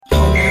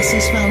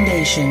Analysis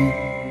Foundation.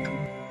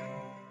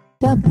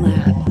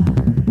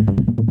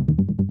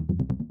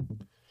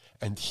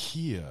 And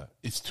here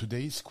is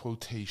today's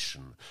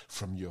quotation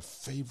from your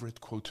favorite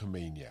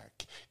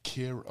Quotomaniac,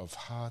 care of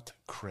Hart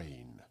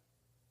Crane.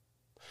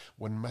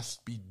 One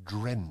must be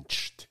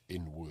drenched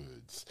in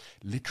words,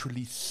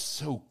 literally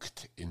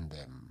soaked in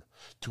them,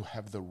 to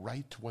have the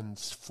right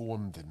ones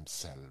form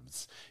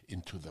themselves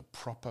into the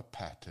proper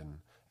pattern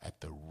at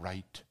the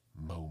right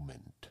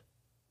moment.